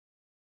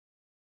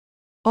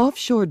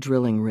Offshore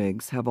drilling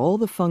rigs have all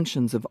the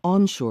functions of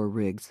onshore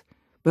rigs,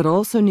 but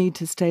also need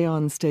to stay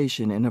on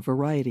station in a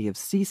variety of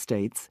sea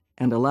states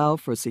and allow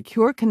for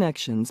secure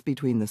connections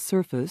between the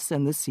surface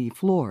and the sea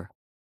floor.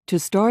 To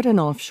start an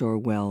offshore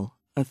well,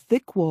 a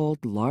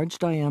thick-walled,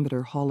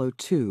 large-diameter hollow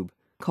tube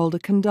called a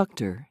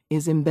conductor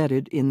is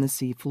embedded in the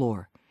sea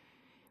floor,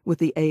 with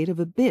the aid of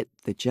a bit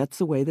that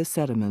jets away the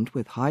sediment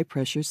with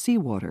high-pressure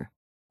seawater.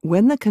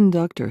 When the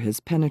conductor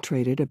has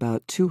penetrated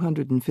about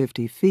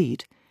 250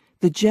 feet,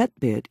 the jet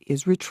bit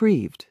is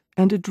retrieved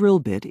and a drill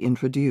bit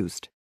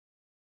introduced.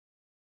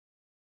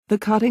 The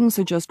cuttings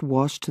are just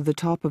washed to the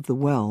top of the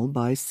well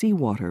by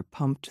seawater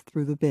pumped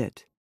through the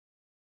bit.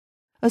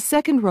 A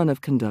second run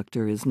of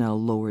conductor is now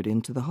lowered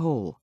into the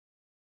hole.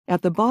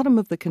 At the bottom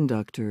of the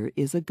conductor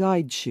is a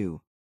guide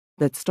shoe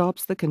that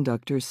stops the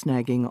conductor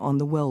snagging on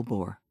the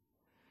wellbore.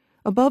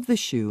 Above the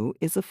shoe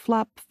is a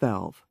flap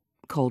valve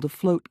called a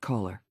float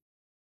collar.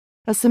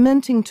 A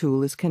cementing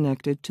tool is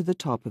connected to the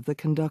top of the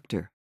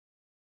conductor.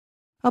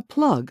 A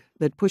plug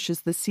that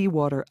pushes the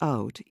seawater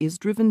out is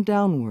driven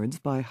downwards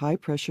by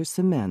high-pressure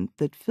cement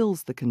that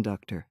fills the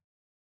conductor.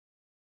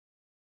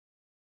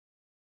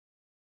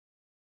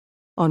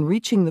 On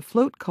reaching the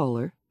float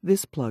collar,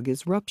 this plug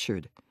is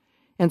ruptured,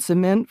 and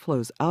cement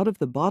flows out of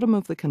the bottom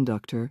of the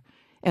conductor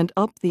and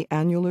up the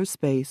annular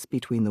space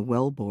between the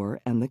wellbore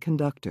and the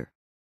conductor.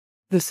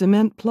 The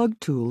cement plug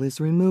tool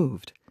is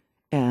removed,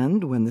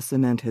 and when the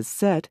cement has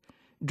set,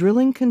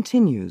 drilling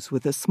continues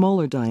with a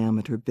smaller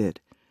diameter bit,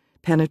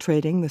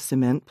 penetrating the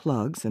cement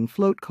plugs and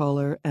float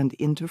collar and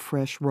into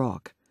fresh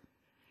rock.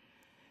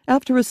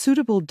 After a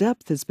suitable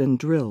depth has been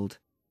drilled,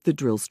 the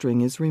drill string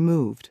is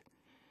removed.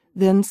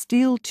 Then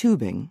steel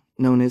tubing,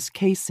 known as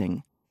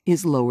casing,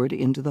 is lowered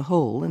into the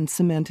hole and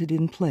cemented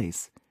in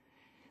place.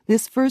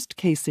 This first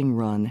casing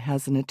run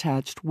has an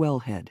attached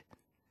wellhead.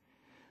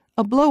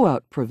 A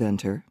blowout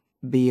preventer,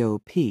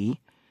 BOP,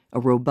 a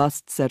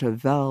robust set of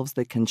valves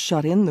that can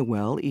shut in the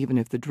well even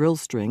if the drill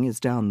string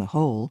is down the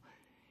hole,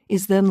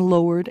 is then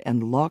lowered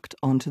and locked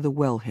onto the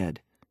wellhead.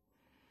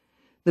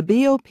 The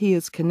BOP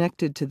is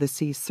connected to the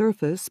sea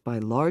surface by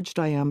large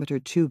diameter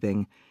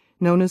tubing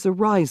known as a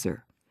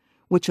riser,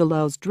 which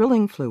allows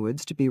drilling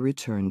fluids to be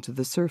returned to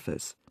the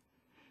surface.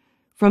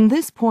 From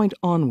this point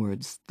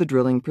onwards, the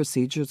drilling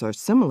procedures are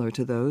similar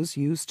to those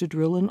used to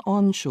drill an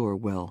onshore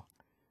well.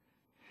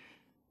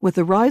 With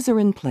the riser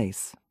in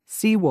place,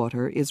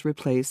 seawater is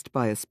replaced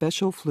by a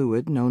special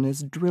fluid known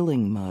as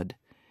drilling mud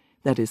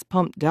that is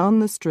pumped down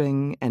the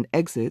string and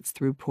exits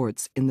through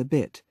ports in the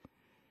bit.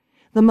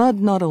 The mud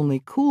not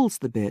only cools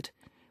the bit,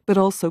 but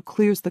also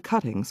clears the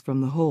cuttings from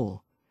the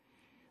hole.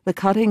 The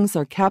cuttings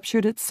are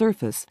captured at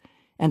surface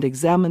and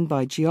examined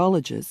by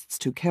geologists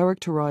to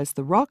characterize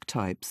the rock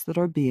types that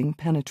are being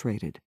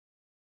penetrated.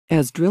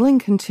 As drilling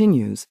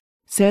continues,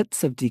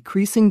 sets of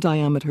decreasing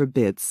diameter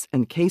bits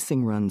and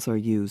casing runs are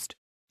used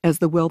as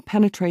the well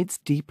penetrates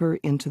deeper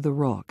into the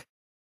rock.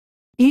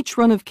 Each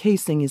run of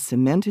casing is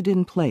cemented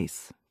in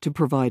place to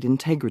provide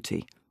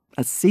integrity,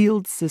 a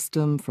sealed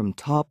system from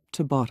top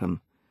to bottom.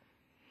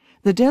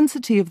 The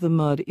density of the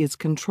mud is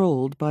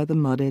controlled by the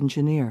mud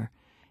engineer,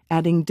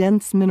 adding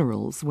dense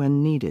minerals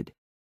when needed.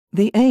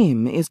 The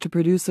aim is to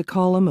produce a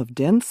column of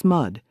dense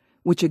mud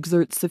which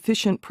exerts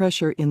sufficient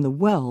pressure in the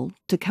well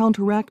to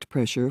counteract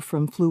pressure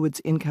from fluids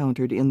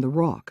encountered in the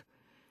rock.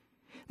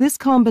 This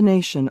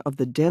combination of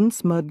the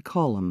dense mud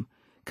column,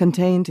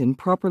 contained in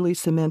properly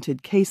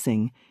cemented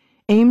casing,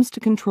 aims to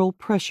control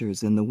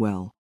pressures in the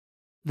well.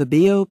 The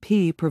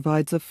BOP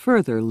provides a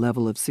further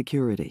level of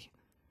security.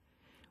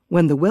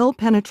 When the well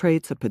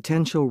penetrates a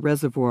potential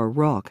reservoir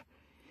rock,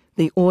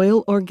 the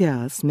oil or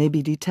gas may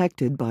be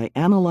detected by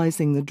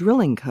analyzing the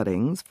drilling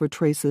cuttings for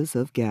traces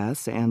of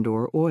gas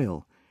and/or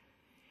oil.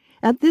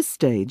 At this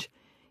stage,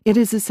 it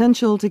is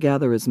essential to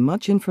gather as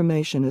much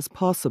information as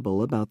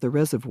possible about the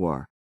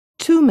reservoir.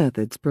 Two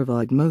methods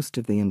provide most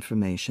of the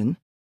information.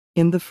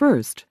 In the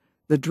first,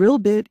 the drill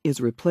bit is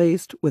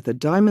replaced with a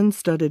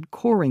diamond-studded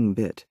coring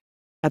bit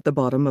at the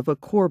bottom of a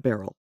core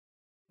barrel.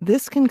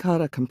 This can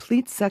cut a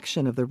complete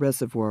section of the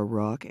reservoir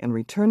rock and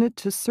return it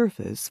to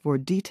surface for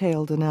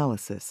detailed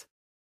analysis.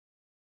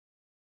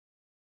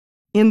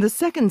 In the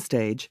second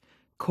stage,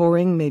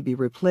 coring may be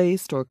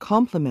replaced or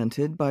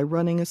complemented by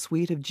running a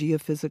suite of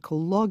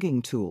geophysical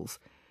logging tools,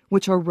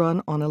 which are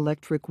run on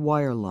electric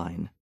wire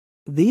line.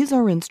 These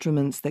are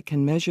instruments that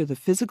can measure the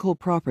physical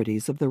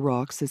properties of the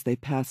rocks as they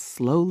pass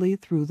slowly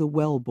through the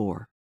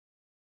wellbore.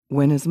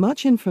 When as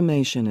much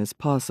information as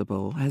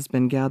possible has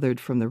been gathered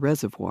from the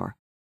reservoir,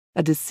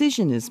 a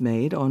decision is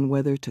made on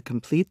whether to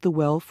complete the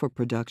well for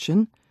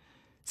production,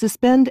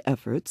 suspend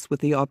efforts with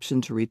the option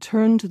to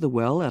return to the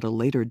well at a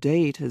later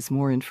date as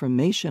more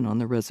information on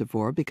the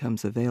reservoir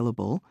becomes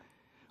available,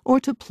 or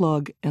to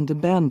plug and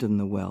abandon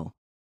the well.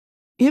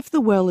 If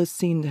the well is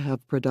seen to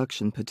have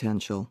production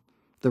potential,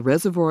 the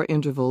reservoir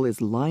interval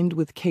is lined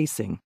with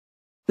casing.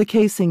 The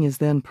casing is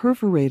then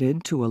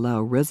perforated to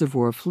allow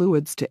reservoir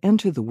fluids to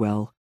enter the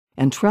well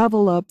and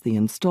travel up the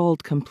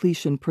installed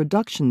completion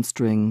production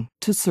string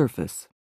to surface.